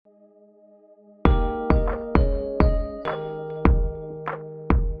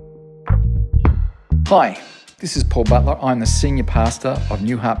Hi, this is Paul Butler. I'm the Senior Pastor of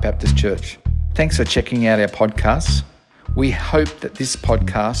New Heart Baptist Church. Thanks for checking out our podcasts. We hope that this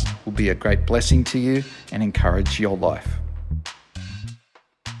podcast will be a great blessing to you and encourage your life.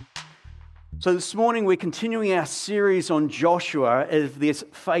 So this morning we're continuing our series on Joshua as this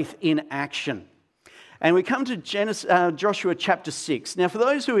faith in action. And we come to Joshua chapter 6. Now, for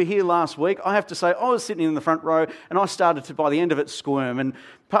those who were here last week, I have to say I was sitting in the front row and I started to, by the end of it, squirm. And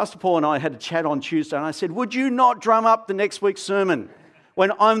Pastor Paul and I had a chat on Tuesday and I said, would you not drum up the next week's sermon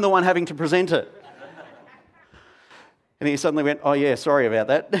when I'm the one having to present it? And he suddenly went, oh yeah, sorry about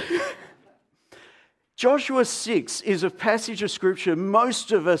that. Joshua 6 is a passage of scripture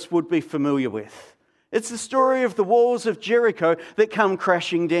most of us would be familiar with. It's the story of the walls of Jericho that come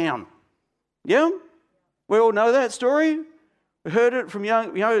crashing down. Yeah? We all know that story. We heard it from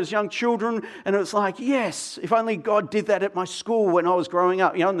as young children, and it was like, yes, if only God did that at my school when I was growing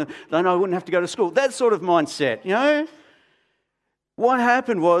up, then I wouldn't have to go to school. That sort of mindset, What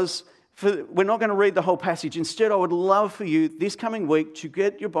happened was, we're not going to read the whole passage. Instead, I would love for you this coming week to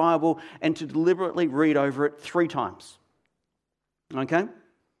get your Bible and to deliberately read over it 3 times. Okay?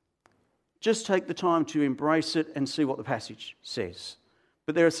 Just take the time to embrace it and see what the passage says.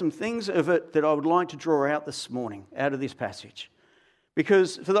 But there are some things of it that I would like to draw out this morning, out of this passage.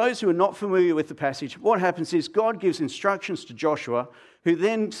 Because for those who are not familiar with the passage, what happens is God gives instructions to Joshua, who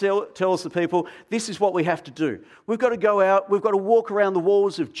then tells the people, this is what we have to do. We've got to go out, we've got to walk around the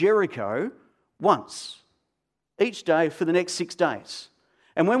walls of Jericho once, each day for the next 6 days.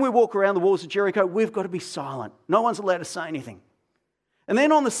 And when we walk around the walls of Jericho, we've got to be silent. No one's allowed to say anything. And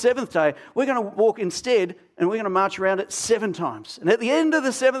then on the 7th day, we're going to walk instead and we're going to march around it 7 times. And at the end of the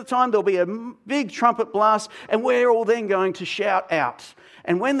 7th time, there'll be a big trumpet blast and we're all then going to shout out.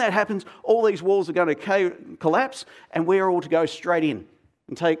 And when that happens, all these walls are going to collapse and we're all to go straight in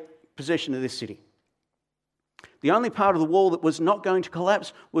and take possession of this city. The only part of the wall that was not going to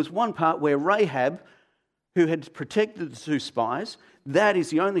collapse was one part where Rahab, who had protected the 2 spies, that is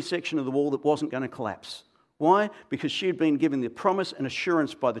the only section of the wall that wasn't going to collapse. Why? Because she had been given the promise and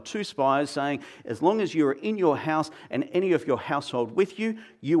assurance by the 2 spies saying, as long as you are in your house and any of your household with you,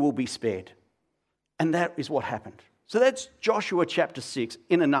 you will be spared. And that is what happened. So that's Joshua chapter 6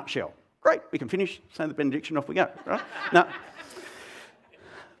 in a nutshell. Great, we can finish, say the benediction, off we go. Right? Now,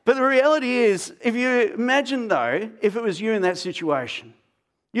 but the reality is, if you imagine though, if it was you in that situation,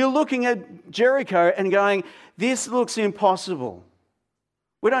 you're looking at Jericho and going, this looks impossible.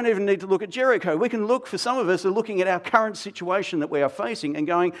 We don't even need to look at Jericho. We can look, for some of us, are looking at our current situation that we are facing and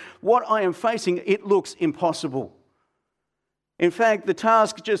going, what I am facing, it looks impossible. In fact, the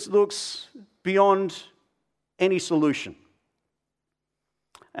task just looks beyond any solution.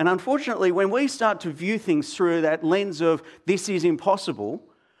 And unfortunately, when we start to view things through that lens of this is impossible,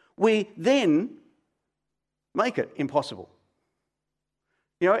 we then make it impossible.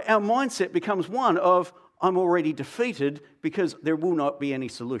 Our mindset becomes one of, I'm already defeated because there will not be any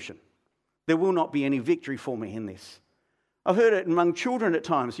solution. There will not be any victory for me in this. I've heard it among children at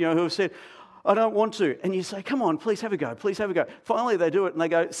times, who have said, I don't want to. And you say, come on, please have a go, please have a go. Finally, they do it and they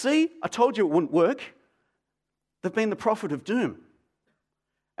go, see, I told you it wouldn't work. They've been the prophet of doom.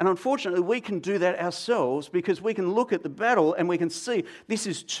 And unfortunately, we can do that ourselves because we can look at the battle and we can see this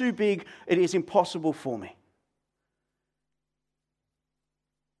is too big, it is impossible for me.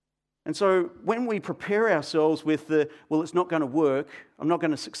 And so when we prepare ourselves with it's not going to work, I'm not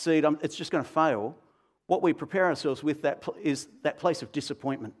going to succeed, it's just going to fail, what we prepare ourselves with is that place of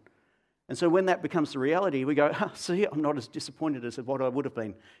disappointment. And so when that becomes the reality, we go, see, I'm not as disappointed as what I would have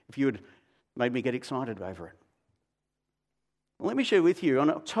been if you had made me get excited over it. Well, let me share with you, on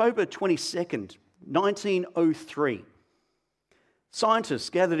October 22nd, 1903,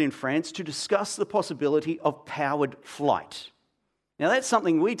 scientists gathered in France to discuss the possibility of powered flight. Now, that's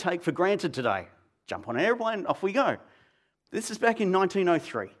something we take for granted today. Jump on an airplane, off we go. This is back in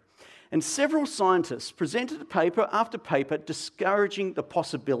 1903. And several scientists presented paper after paper discouraging the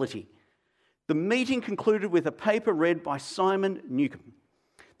possibility. The meeting concluded with a paper read by Simon Newcomb,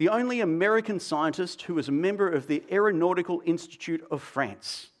 the only American scientist who was a member of the Aeronautical Institute of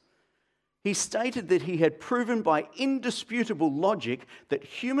France. He stated that he had proven by indisputable logic that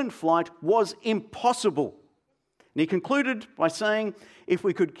human flight was impossible. And he concluded by saying, if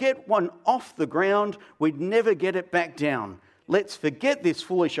we could get one off the ground, we'd never get it back down. Let's forget this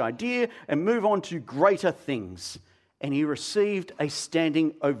foolish idea and move on to greater things. And he received a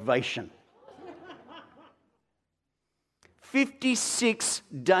standing ovation. 56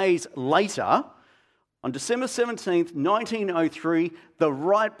 days later, on December 17th, 1903, the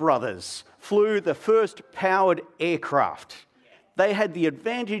Wright brothers flew the first powered aircraft. they had the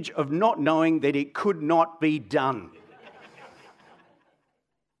advantage of not knowing that it could not be done.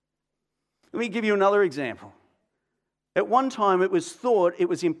 Let me give you another example. At one time, it was thought it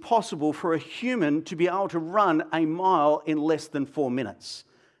was impossible for a human to be able to run a mile in less than 4 minutes.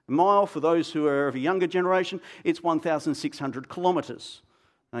 A mile, for those who are of a younger generation, it's 1,600 kilometres.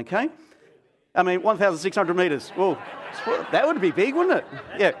 Okay? 1,600 metres. Well, that would be big, wouldn't it?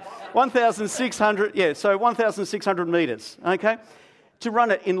 Yeah. 1,600, so 1,600 metres. Okay? To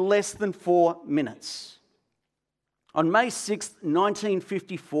run it in less than 4 minutes. On May 6th,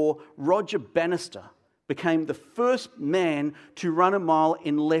 1954, Roger Bannister became the first man to run a mile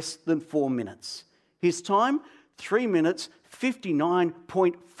in less than 4 minutes. His time, 3 minutes,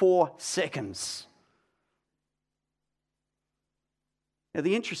 59.4 seconds. Now,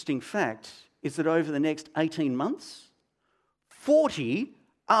 the interesting fact is that over the next 18 months, 40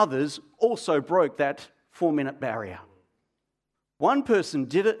 others also broke that 4-minute barrier. One person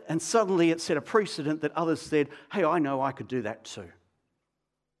did it, and suddenly it set a precedent that others said, hey, I know I could do that too.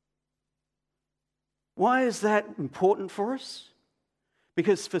 Why is that important for us?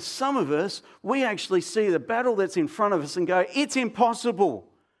 Because for some of us, we actually see the battle that's in front of us and go, it's impossible.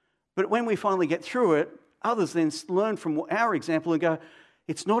 But when we finally get through it, others then learn from our example and go,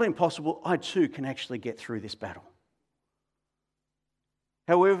 it's not impossible, I too can actually get through this battle.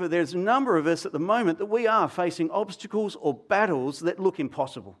 However, there's a number of us at the moment that we are facing obstacles or battles that look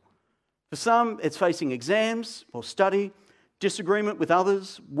impossible. For some, it's facing exams or study, disagreement with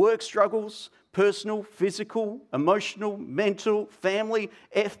others, work struggles, personal, physical, emotional, mental, family,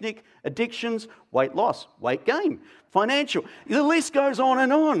 ethnic, addictions, weight loss, weight gain, financial. The list goes on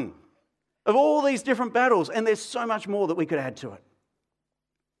and on of all these different battles, and there's so much more that we could add to it.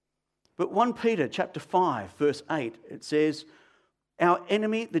 But 1 Peter chapter 5, verse 8, it says, our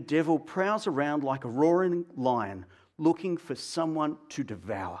enemy, the devil, prowls around like a roaring lion, looking for someone to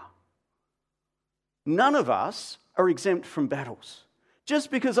devour. None of us are exempt from battles. Just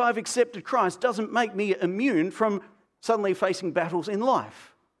because I've accepted Christ doesn't make me immune from suddenly facing battles in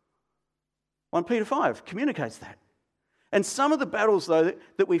life. 1 Peter 5 communicates that. And some of the battles, though,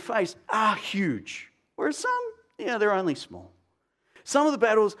 that we face are huge, whereas some, they're only small. Some of the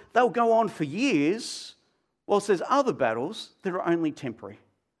battles, they'll go on for years, whilst there's other battles that are only temporary.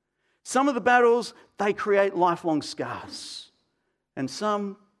 Some of the battles, they create lifelong scars, and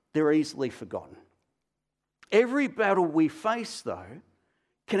some, they're easily forgotten. Every battle we face, though,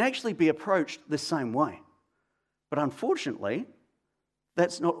 can actually be approached the same way. But unfortunately,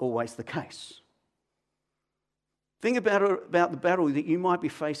 that's not always the case. Think about the battle that you might be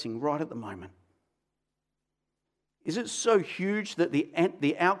facing right at the moment. Is it so huge that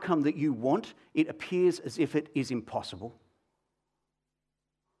the outcome that you want, it appears as if it is impossible?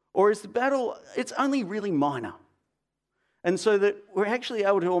 Or is the battle, it's only really minor, and so that we're actually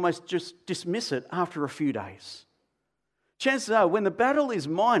able to almost just dismiss it after a few days? Chances are, when the battle is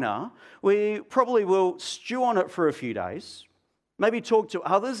minor, we probably will stew on it for a few days, maybe talk to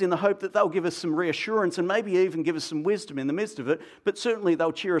others in the hope that they'll give us some reassurance and maybe even give us some wisdom in the midst of it, but certainly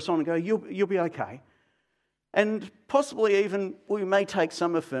they'll cheer us on and go, you'll be okay. And possibly even we may take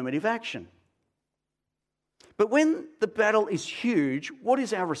some affirmative action. But when the battle is huge, what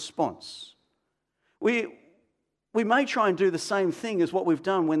is our response? We may try and do the same thing as what we've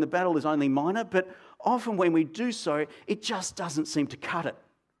done when the battle is only minor, but often when we do so, it just doesn't seem to cut it.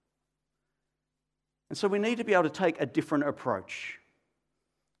 And so we need to be able to take a different approach.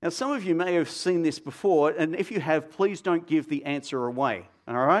 Now, some of you may have seen this before, and if you have, please don't give the answer away,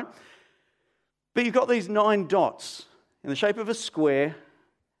 all right? But you've got these 9 dots in the shape of a square,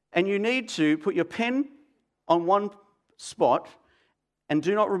 and you need to put your pen on one spot and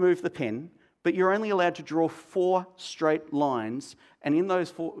do not remove the pen, but you're only allowed to draw 4 straight lines, and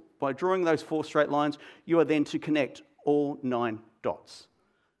by drawing those 4 straight lines, you are then to connect all 9 dots.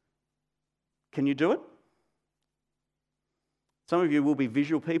 Can you do it? Some of you will be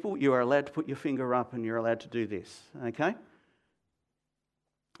visual people. You are allowed to put your finger up and you're allowed to do this, okay?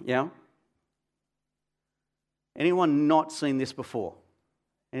 Yeah? Anyone not seen this before?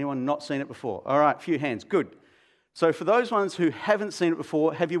 Anyone not seen it before? All right, few hands, good. So for those ones who haven't seen it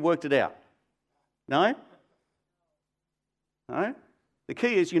before, have you worked it out? No? No? The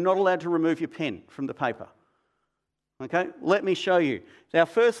key is you're not allowed to remove your pen from the paper. Okay, let me show you. Our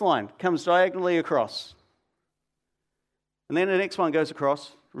first line comes diagonally across. And then the next one goes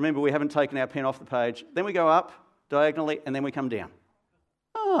across. Remember, we haven't taken our pen off the page. Then we go up diagonally and then we come down.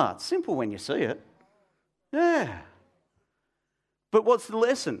 It's simple when you see it. Yeah. But what's the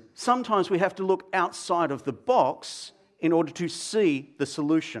lesson? Sometimes we have to look outside of the box in order to see the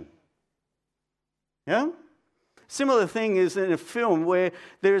solution. Yeah? Similar thing is in a film where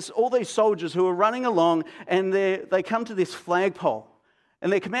there's all these soldiers who are running along and they come to this flagpole.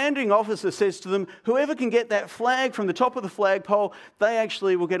 And their commanding officer says to them, whoever can get that flag from the top of the flagpole, they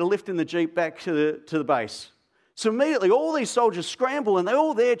actually will get a lift in the jeep back to the base. So immediately all these soldiers scramble and they're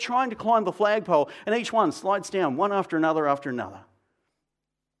all there trying to climb the flagpole, and each one slides down one after another after another.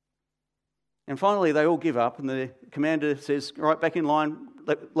 And finally they all give up and the commander says, all right, back in line,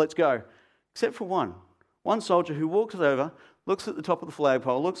 let's go. Except for one soldier who walks over, looks at the top of the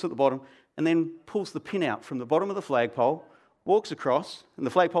flagpole, looks at the bottom, and then pulls the pin out from the bottom of the flagpole, walks across, and the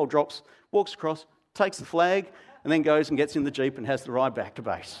flagpole drops, walks across, takes the flag, and then goes and gets in the jeep and has the ride back to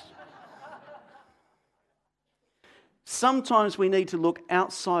base. Sometimes we need to look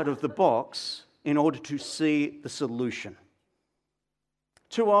outside of the box in order to see the solution.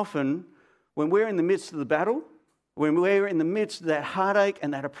 Too often, when we're in the midst of the battle, when we're in the midst of that heartache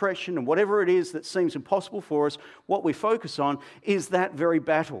and that oppression and whatever it is that seems impossible for us, what we focus on is that very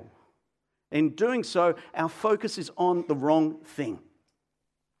battle. In doing so, our focus is on the wrong thing.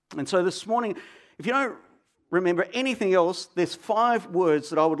 And so this morning, if you don't remember anything else, there's 5 words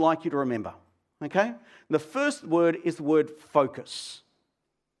that I would like you to remember. Okay? The first word is the word focus.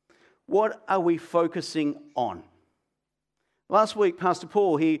 What are we focusing on? Last week, Pastor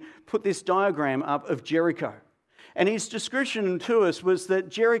Paul, he put this diagram up of Jericho. And his description to us was that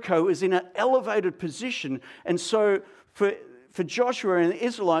Jericho is in an elevated position. And so for Joshua and the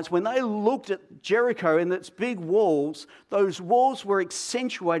Israelites, when they looked at Jericho and its big walls, those walls were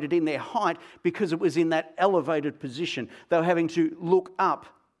accentuated in their height because it was in that elevated position. They were having to look up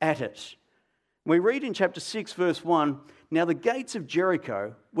at it. We read in chapter 6, verse 1, now the gates of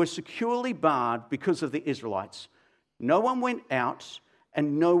Jericho were securely barred because of the Israelites. No one went out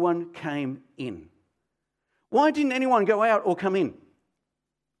and no one came in. Why didn't anyone go out or come in?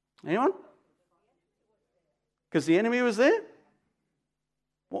 Anyone? Because the enemy was there?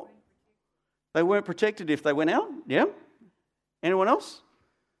 What? They weren't protected if they went out? Yeah? Anyone else?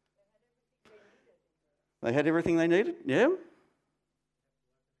 They had everything they needed? Yeah?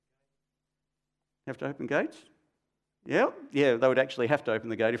 Have to open gates? Yeah? Yeah, they would actually have to open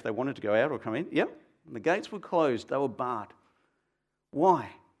the gate if they wanted to go out or come in. Yeah? The gates were closed. They were barred. Why?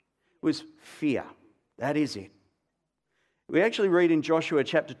 It was fear. That is it. We actually read in Joshua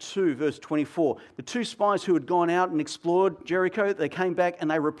chapter 2, verse 24, the 2 spies who had gone out and explored Jericho, they came back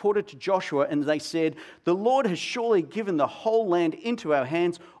and they reported to Joshua and they said, the Lord has surely given the whole land into our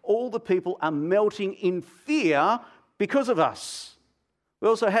hands. All the people are melting in fear because of us. We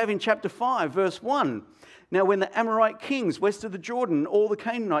also have in chapter 5, verse 1, now when the Amorite kings west of the Jordan, all the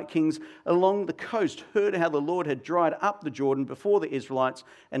Canaanite kings along the coast heard how the Lord had dried up the Jordan before the Israelites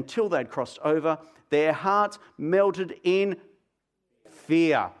until they'd crossed over, their hearts melted in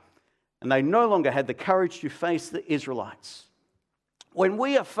fear, and they no longer had the courage to face the Israelites. When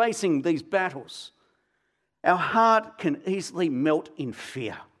we are facing these battles, our heart can easily melt in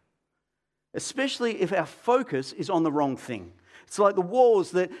fear, especially if our focus is on the wrong thing. It's like the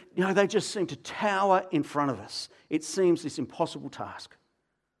walls that, they just seem to tower in front of us. It seems this impossible task.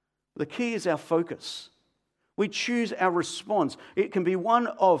 The key is our focus. We choose our response. It can be one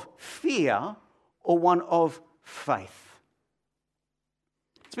of fear or one of faith.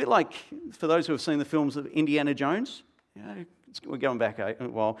 It's a bit like, for those who have seen the films of Indiana Jones, we're going back a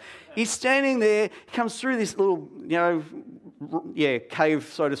while. He's standing there, he comes through this little, cave,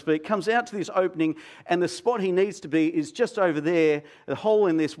 so to speak, comes out to this opening, and the spot he needs to be is just over there, a hole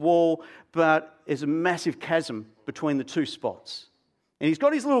in this wall, but there's a massive chasm between the 2 spots. And he's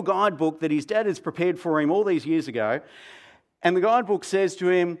got his little guidebook that his dad has prepared for him all these years ago, and the guidebook says to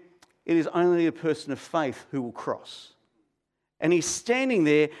him, it is only a person of faith who will cross. And he's standing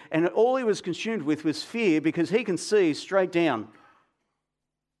there, and all he was consumed with was fear because he can see straight down.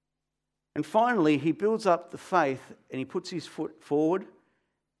 And finally, he builds up the faith and he puts his foot forward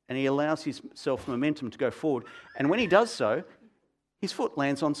and he allows himself momentum to go forward. And when he does so, his foot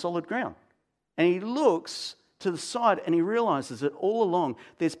lands on solid ground. And he looks to the side and he realizes that all along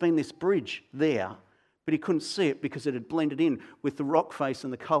there's been this bridge there, but he couldn't see it because it had blended in with the rock face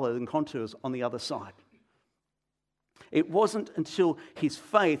and the colour and contours on the other side. It wasn't until his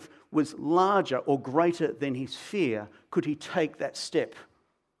faith was larger or greater than his fear could he take that step.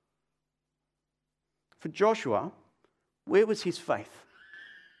 For Joshua, where was his faith?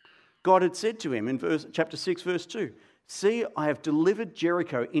 God had said to him in chapter 6, verse 2, see, I have delivered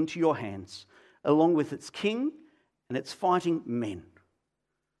Jericho into your hands, along with its king and its fighting men.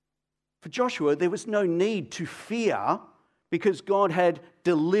 For Joshua, there was no need to fear because God had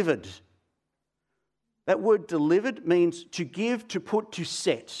delivered. That word delivered means to give, to put, to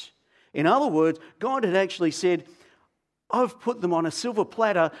set. In other words, God had actually said, I've put them on a silver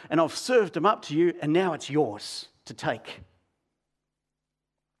platter and I've served them up to you, and now it's yours to take.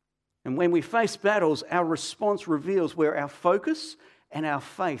 And when we face battles, our response reveals where our focus and our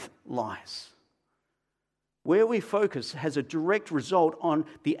faith lies. Where we focus has a direct result on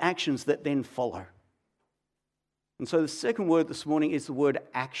the actions that then follow. And so the second word this morning is the word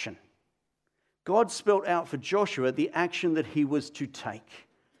action. God spelled out for Joshua the action that he was to take.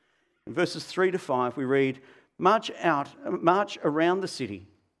 In verses 3 to 5, we read, March around the city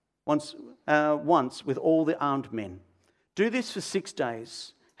once with all the armed men. Do this for 6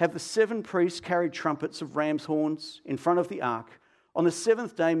 days. Have the 7 priests carry trumpets of ram's horns in front of the ark. On the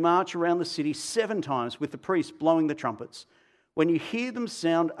 7th day, march around the city 7 times with the priests blowing the trumpets. When you hear them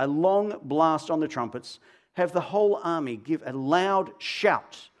sound a long blast on the trumpets, have the whole army give a loud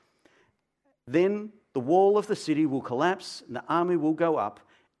shout. Then the wall of the city will collapse and the army will go up,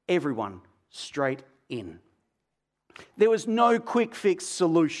 everyone straight in. There was no quick fix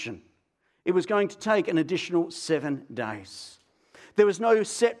solution. It was going to take an additional 7 days. There was no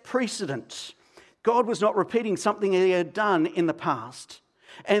set precedent. God was not repeating something he had done in the past.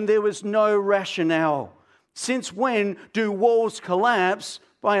 And there was no rationale. Since when do walls collapse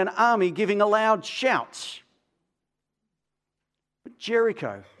by an army giving a loud shout? But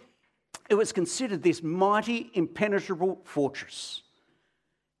Jericho, it was considered this mighty, impenetrable fortress.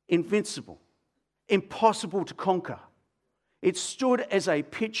 Invincible, impossible to conquer. It stood as a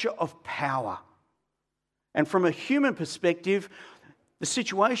picture of power. And from a human perspective, the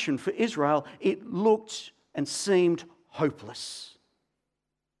situation for Israel, it looked and seemed hopeless.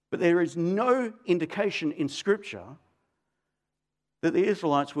 But there is no indication in Scripture that the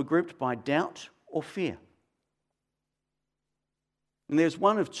Israelites were gripped by doubt or fear. And there's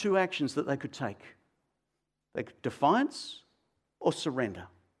one of 2 actions that they could take. Defiance or surrender.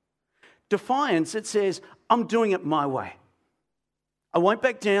 Defiance, it says, I'm doing it my way. I won't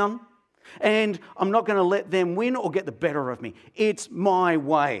back down, and I'm not going to let them win or get the better of me. It's my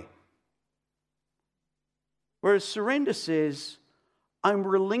way. Whereas surrender says, I'm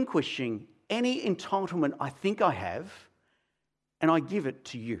relinquishing any entitlement I think I have, and I give it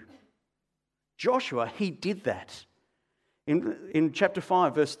to you. Joshua, he did that. In chapter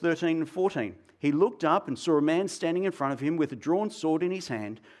 5, verse 13 and 14, he looked up and saw a man standing in front of him with a drawn sword in his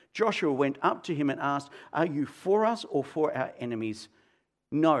hand. Joshua went up to him and asked, Are you for us or for our enemies?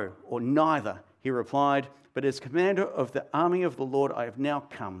 No, or neither, he replied, but as commander of the army of the Lord I have now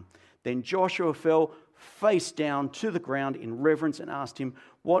come. Then Joshua fell face down to the ground in reverence and asked him,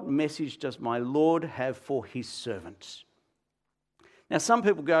 What message does my Lord have for his servant? Now some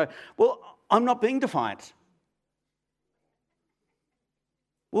people go, well, I'm not being defiant.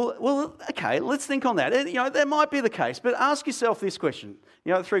 Well, okay, let's think on that. That might be the case, but ask yourself this question,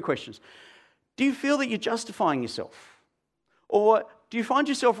 3 questions. Do you feel that you're justifying yourself? Or do you find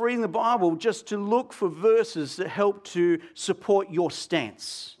yourself reading the Bible just to look for verses that help to support your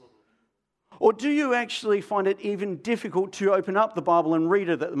stance? Or do you actually find it even difficult to open up the Bible and read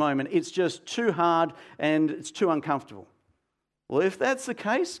it at the moment? It's just too hard and it's too uncomfortable. Well, if that's the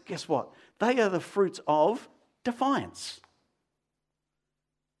case, guess what? They are the fruits of defiance.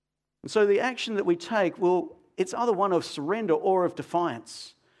 And so the action that we take, it's either one of surrender or of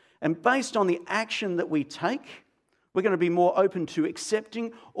defiance. And based on the action that we take, we're going to be more open to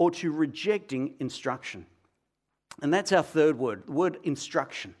accepting or to rejecting instruction. And that's our third word, the word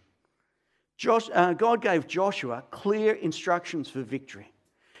instruction. God gave Joshua clear instructions for victory.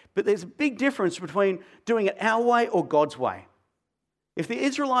 But there's a big difference between doing it our way or God's way. If the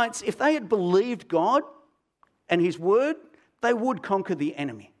Israelites, if they had believed God and his word, they would conquer the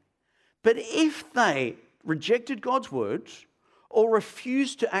enemy. But if they rejected God's words or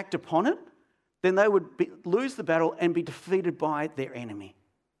refused to act upon it, then they would lose the battle and be defeated by their enemy.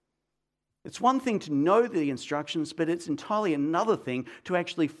 It's one thing to know the instructions, but it's entirely another thing to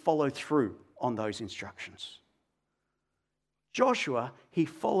actually follow through on those instructions. Joshua, he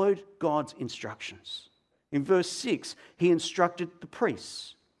followed God's instructions. In verse 6, he instructed the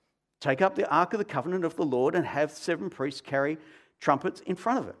priests, take up the Ark of the Covenant of the Lord and have 7 priests carry trumpets in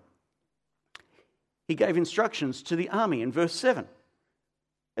front of it. He gave instructions to the army in verse 7.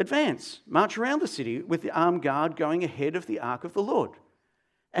 Advance, march around the city with the armed guard going ahead of the ark of the Lord.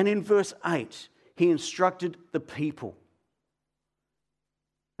 And in verse 8, he instructed the people.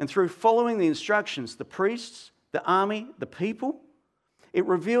 And through following the instructions, the priests, the army, the people, it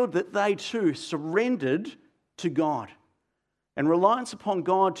revealed that they too surrendered to God and reliance upon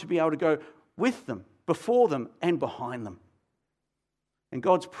God to be able to go with them, before them, and behind them. And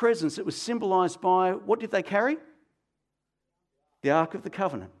God's presence, it was symbolized by, what did they carry? The Ark of the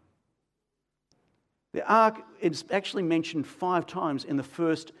Covenant. The ark is actually mentioned 5 times in the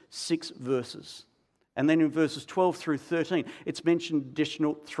first 6 verses. And then in verses 12 through 13, it's mentioned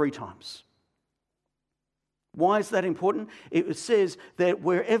additional 3 times. Why is that important? It says that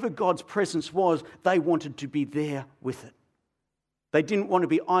wherever God's presence was, they wanted to be there with it. They didn't want to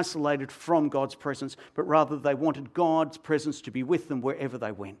be isolated from God's presence, but rather they wanted God's presence to be with them wherever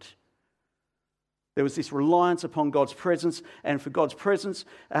they went. There was this reliance upon God's presence and for God's presence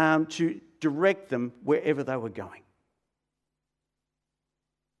to direct them wherever they were going.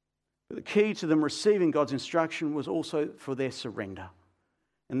 But the key to them receiving God's instruction was also for their surrender.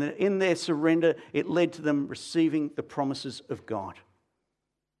 And in their surrender, it led to them receiving the promises of God.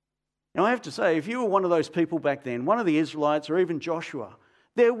 Now, I have to say, if you were one of those people back then, one of the Israelites or even Joshua,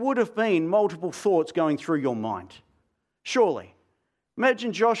 there would have been multiple thoughts going through your mind. Surely.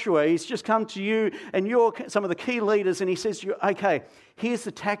 Imagine Joshua, he's just come to you and you're some of the key leaders and he says to you, okay, here's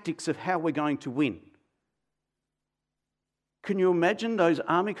the tactics of how we're going to win. Can you imagine those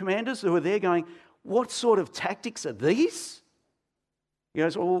army commanders who are there going, what sort of tactics are these? He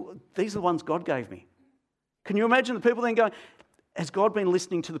goes, well, these are the ones God gave me. Can you imagine the people then going, has God been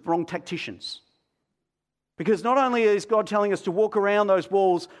listening to the wrong tacticians? Because not only is God telling us to walk around those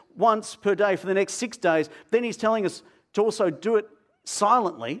walls once per day for the next 6 days, then he's telling us to also do it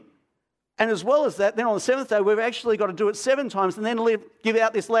silently. And as well as that, then on the 7th day, we've actually got to do it 7 times and then give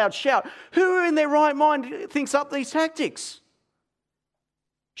out this loud shout. Who in their right mind thinks up these tactics?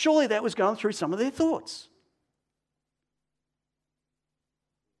 Surely that was going through some of their thoughts.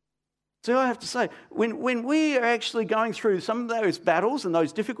 So I have to say, when we are actually going through some of those battles and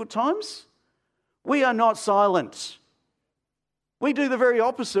those difficult times, we are not silent. We do the very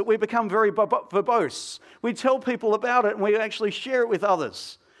opposite. We become very verbose. We tell people about it and we actually share it with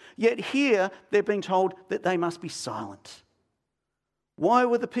others. Yet here, they're being told that they must be silent. Why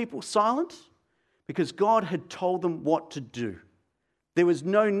were the people silent? Because God had told them what to do. There was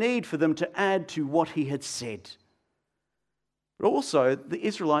no need for them to add to what he had said. But also, the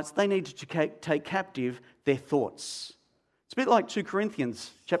Israelites, they needed to take captive their thoughts. It's a bit like 2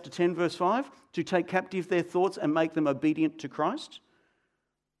 Corinthians chapter 10, verse 5, to take captive their thoughts and make them obedient to Christ.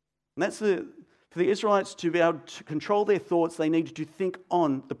 And that's for the Israelites to be able to control their thoughts, they needed to think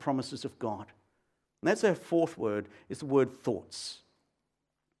on the promises of God. And that's our 4th word, is the word thoughts.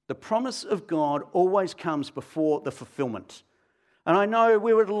 The promise of God always comes before the fulfillment. And I know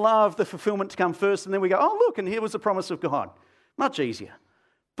we would love the fulfillment to come first, and then we go, oh, look, and here was the promise of God. Much easier.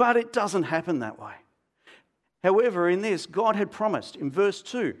 But it doesn't happen that way. However, in this, God had promised in verse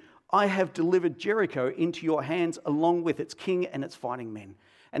 2, I have delivered Jericho into your hands along with its king and its fighting men.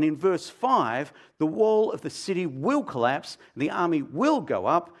 And in verse 5, the wall of the city will collapse, the army will go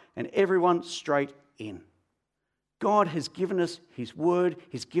up, and everyone straight in. God has given us his word,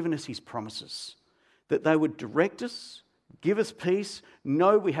 he's given us his promises, that they would direct us, give us peace,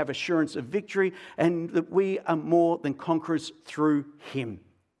 know we have assurance of victory, and that we are more than conquerors through him.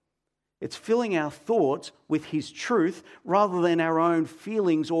 It's filling our thoughts with his truth rather than our own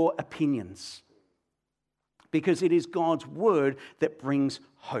feelings or opinions. Because it is God's word that brings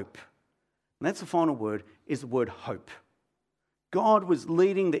hope. And that's the final word, is the word hope. God was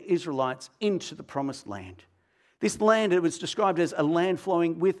leading the Israelites into the promised land. This land, it was described as a land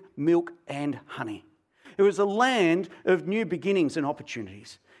flowing with milk and honey. It was a land of new beginnings and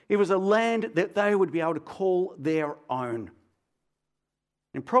opportunities. It was a land that they would be able to call their own.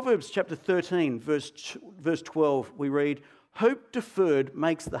 In Proverbs chapter 13, verse 12, we read, hope deferred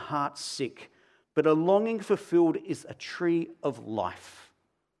makes the heart sick, but a longing fulfilled is a tree of life.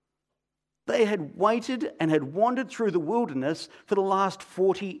 They had waited and had wandered through the wilderness for the last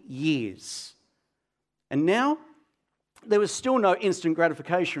 40 years. And now, there was still no instant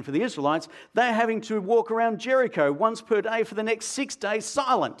gratification for the Israelites. They're having to walk around Jericho once per day for the next 6 days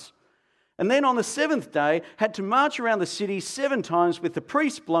silent. And then on the 7th day, had to march around the city 7 times with the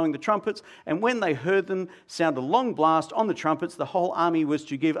priests blowing the trumpets. And when they heard them sound a long blast on the trumpets, the whole army was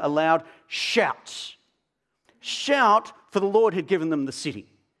to give a loud shout. Shout, for the Lord had given them the city.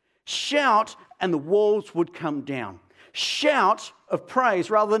 Shout, and the walls would come down. Shout of praise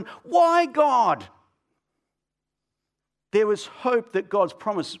rather than, why God? There was hope that God's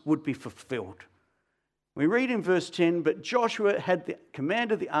promise would be fulfilled. We read in verse 10, but Joshua had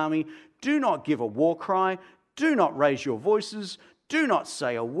commanded the army, do not give a war cry, do not raise your voices, do not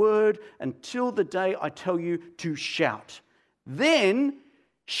say a word until the day I tell you to shout. Then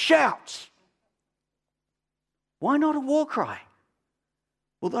shout. Why not a war cry?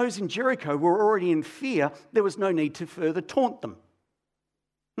 Well, those in Jericho were already in fear. There was no need to further taunt them.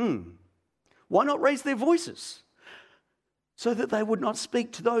 Why not raise their voices? so that they would not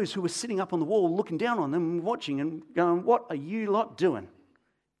speak to those who were sitting up on the wall, looking down on them and watching and going, what are you lot doing?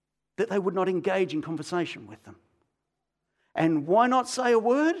 That they would not engage in conversation with them. And why not say a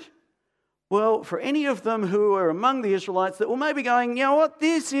word? Well, for any of them who are among the Israelites that were maybe going, you know what,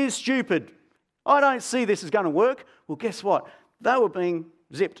 this is stupid. I don't see this is going to work. Well, guess what? They were being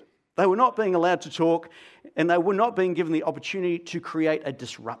zipped. They were not being allowed to talk, and they were not being given the opportunity to create a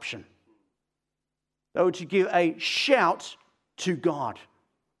disruption. They were to give a shout to God.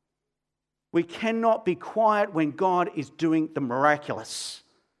 We cannot be quiet when God is doing the miraculous.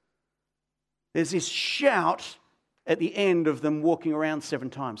 There's this shout at the end of them walking around 7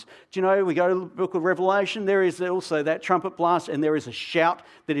 times. Do you know, we go to the book of Revelation, there is also that trumpet blast, and there is a shout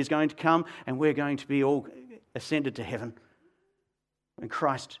that is going to come, and we're going to be all ascended to heaven when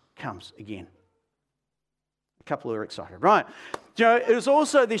Christ comes again. A couple are excited. Right. Do you know, it was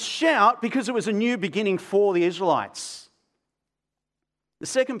also this shout because it was a new beginning for the Israelites. The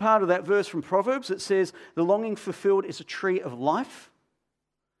second part of that verse from Proverbs, it says, the longing fulfilled is a tree of life.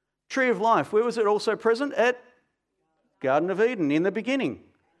 Tree of life, where was it also present? At Garden of Eden, in the beginning.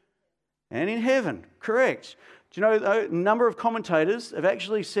 And in heaven, correct. Do you know, a number of commentators have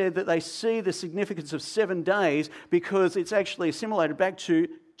actually said that they see the significance of 7 days because it's actually assimilated back to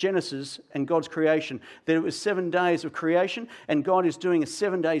Genesis and God's creation. That it was 7 days of creation, and God is doing a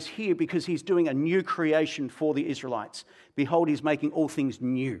 7 days here because he's doing a new creation for the Israelites. Behold, he's making all things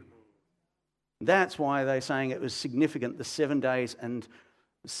new. That's why they're saying it was significant, the 7 days and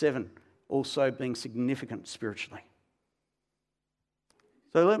 7 also being significant spiritually.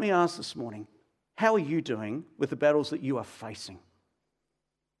 So let me ask this morning, how are you doing with the battles that you are facing?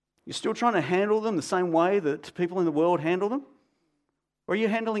 You're still trying to handle them the same way that people in the world handle them? Or are you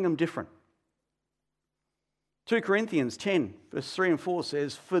handling them different? 2 Corinthians 10, verse 3 and 4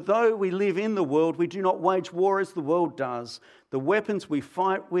 says, for though we live in the world, we do not wage war as the world does. The weapons we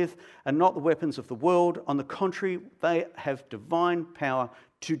fight with are not the weapons of the world. On the contrary, they have divine power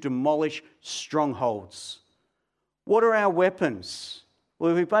to demolish strongholds. What are our weapons?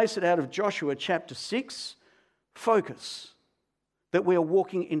 Well, we base it out of Joshua chapter 6. Focus, that we are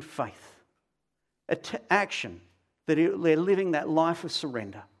walking in faith. Action, that we're living that life of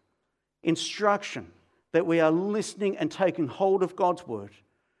surrender. Instruction, that we are listening and taking hold of God's word.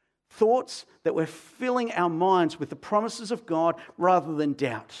 Thoughts, that we're filling our minds with the promises of God rather than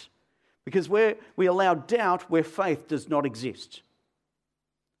doubt. Because we allow doubt where faith does not exist.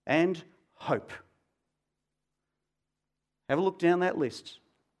 And hope. Have a look down that list.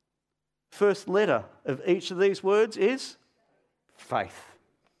 First letter of each of these words is faith.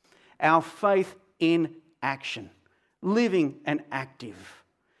 Our faith in action. Living and active.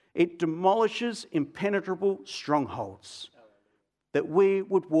 It demolishes impenetrable strongholds. That we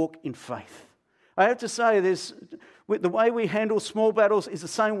would walk in faith. I have to say the way we handle small battles is the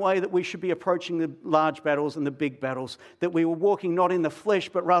same way that we should be approaching the large battles and the big battles. That we were walking not in the flesh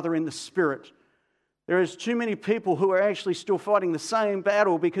but rather in the spirit. There is too many people who are actually still fighting the same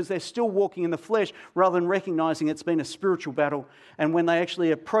battle because they're still walking in the flesh rather than recognizing it's been a spiritual battle. And when they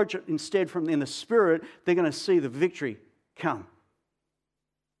actually approach it instead from in the spirit, they're going to see the victory come.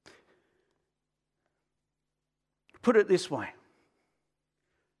 Put it this way.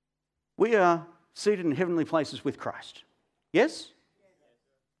 We are seated in heavenly places with Christ. Yes?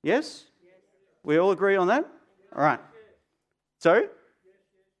 Yes? We all agree on that? All right. So?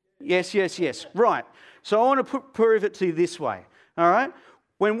 Yes. Right. So I want to prove it to you this way. All right?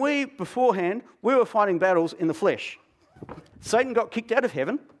 When beforehand, we were fighting battles in the flesh. Satan got kicked out of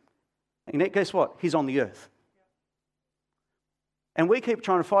heaven. And guess what? He's on the earth. And we keep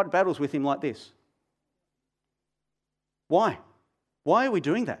trying to fight battles with him like this. Why? Why are we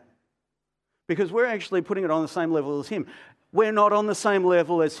doing that? Because we're actually putting it on the same level as him. We're not on the same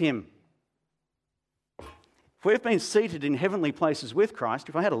level as him. If we've been seated in heavenly places with Christ,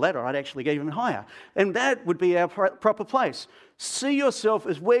 if I had a ladder, I'd actually get even higher. And that would be our proper place. See yourself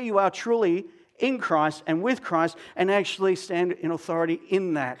as where you are truly in Christ and with Christ, and actually stand in authority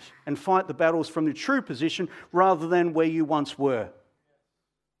in that and fight the battles from the true position rather than where you once were.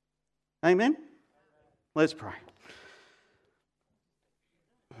 Amen? Let's pray.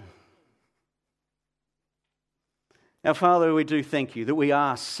 Our Father, we do thank you that we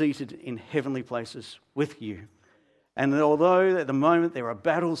are seated in heavenly places with you. And although at the moment there are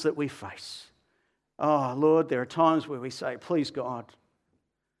battles that we face, oh Lord, there are times where we say, please God,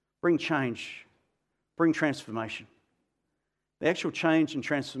 bring change, bring transformation. The actual change and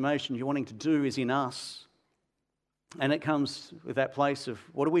transformation you're wanting to do is in us. And it comes with that place of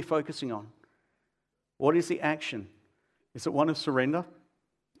what are we focusing on? What is the action? Is it one of surrender,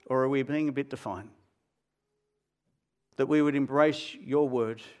 or are we being a bit defiant? that we would embrace your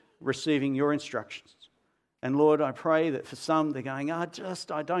word, receiving your instructions. And Lord, I pray that for some they're going, I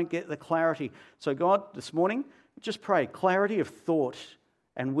don't get the clarity. So God, this morning, just pray clarity of thought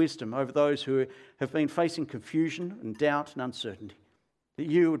and wisdom over those who have been facing confusion and doubt and uncertainty. That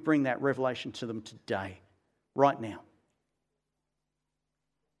you would bring that revelation to them today, right now.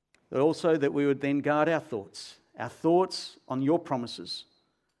 But also that we would then guard our thoughts on your promises.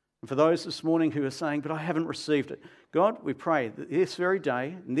 And for those this morning who are saying, but I haven't received it, God, we pray that this very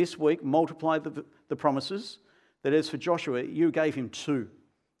day and this week multiply the promises, that as for Joshua, you gave him 2.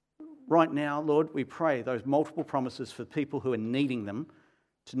 Right now, Lord, we pray those multiple promises for people who are needing them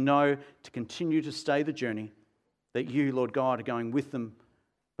to know to continue to stay the journey, that you, Lord God, are going with them,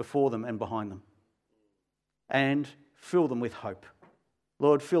 before them and behind them. And fill them with hope.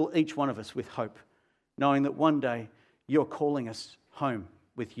 Lord, fill each one of us with hope, knowing that one day you're calling us home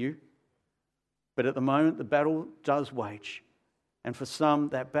with you. But at the moment, the battle does wage. And for some,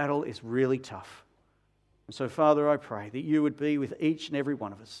 that battle is really tough. And so, Father, I pray that you would be with each and every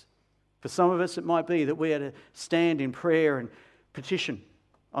one of us. For some of us, it might be that we are to stand in prayer and petition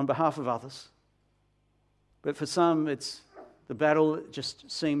on behalf of others. But for some, the battle just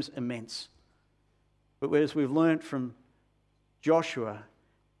seems immense. But as we've learnt from Joshua,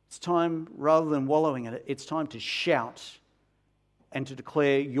 it's time, rather than wallowing in it, it's time to shout and to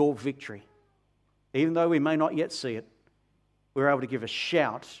declare your victory. Even though we may not yet see it, we're able to give a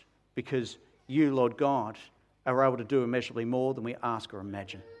shout because you, Lord God, are able to do immeasurably more than we ask or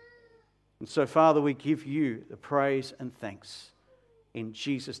imagine. And so, Father, we give you the praise and thanks in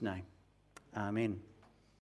Jesus' name. Amen.